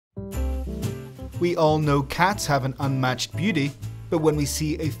We all know cats have an unmatched beauty, but when we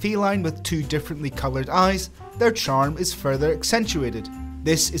see a feline with two differently coloured eyes, their charm is further accentuated.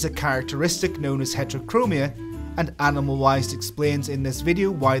 This is a characteristic known as heterochromia, and AnimalWised explains in this video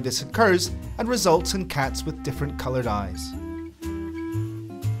why this occurs and results in cats with different coloured eyes.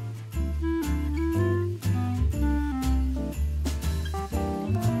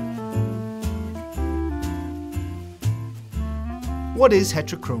 What is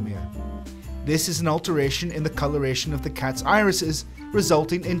heterochromia? This is an alteration in the coloration of the cat's irises,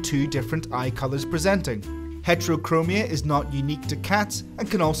 resulting in two different eye colours presenting. Heterochromia is not unique to cats and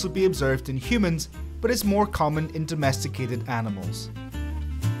can also be observed in humans, but is more common in domesticated animals.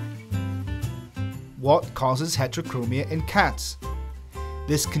 What causes heterochromia in cats?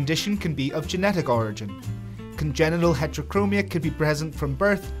 This condition can be of genetic origin. Congenital heterochromia can be present from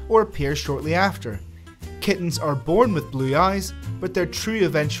birth or appear shortly after. Kittens are born with blue eyes, but their true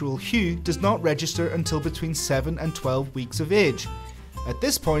eventual hue does not register until between 7 and 12 weeks of age. At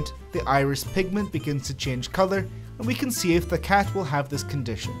this point, the iris pigment begins to change colour, and we can see if the cat will have this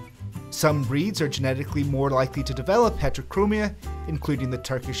condition. Some breeds are genetically more likely to develop heterochromia, including the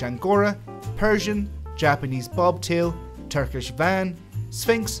Turkish Angora, Persian, Japanese Bobtail, Turkish Van,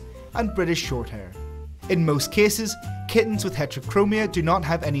 Sphinx, and British Shorthair. In most cases, kittens with heterochromia do not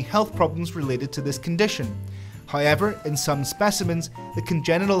have any health problems related to this condition. However, in some specimens, the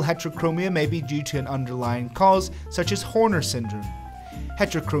congenital heterochromia may be due to an underlying cause, such as Horner syndrome.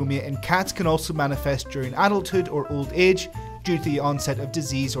 Heterochromia in cats can also manifest during adulthood or old age due to the onset of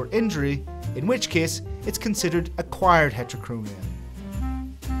disease or injury, in which case it's considered acquired heterochromia.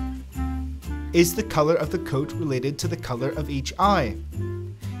 Is the colour of the coat related to the colour of each eye?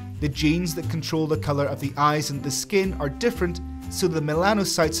 The genes that control the colour of the eyes and the skin are different, so the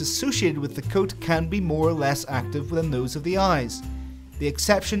melanocytes associated with the coat can be more or less active than those of the eyes. The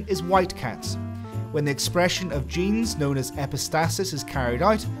exception is white cats. When the expression of genes known as epistasis is carried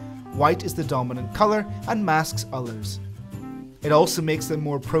out, white is the dominant colour and masks others. It also makes them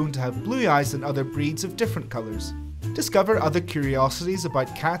more prone to have blue eyes than other breeds of different colours. Discover other curiosities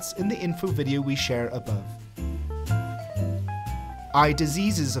about cats in the info video we share above. Eye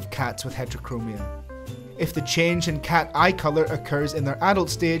diseases of cats with heterochromia. If the change in cat eye colour occurs in their adult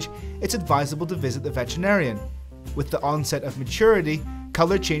stage, it's advisable to visit the veterinarian. With the onset of maturity,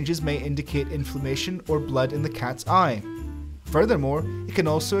 colour changes may indicate inflammation or blood in the cat's eye. Furthermore, it can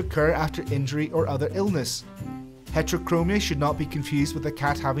also occur after injury or other illness. Heterochromia should not be confused with a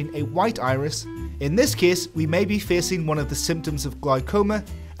cat having a white iris. In this case, we may be facing one of the symptoms of glaucoma,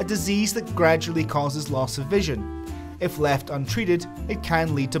 a disease that gradually causes loss of vision. If left untreated, it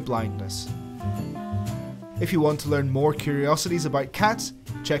can lead to blindness. If you want to learn more curiosities about cats,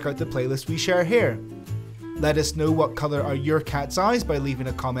 check out the playlist we share here. Let us know what colour are your cat's eyes by leaving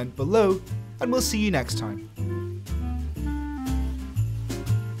a comment below, and we'll see you next time.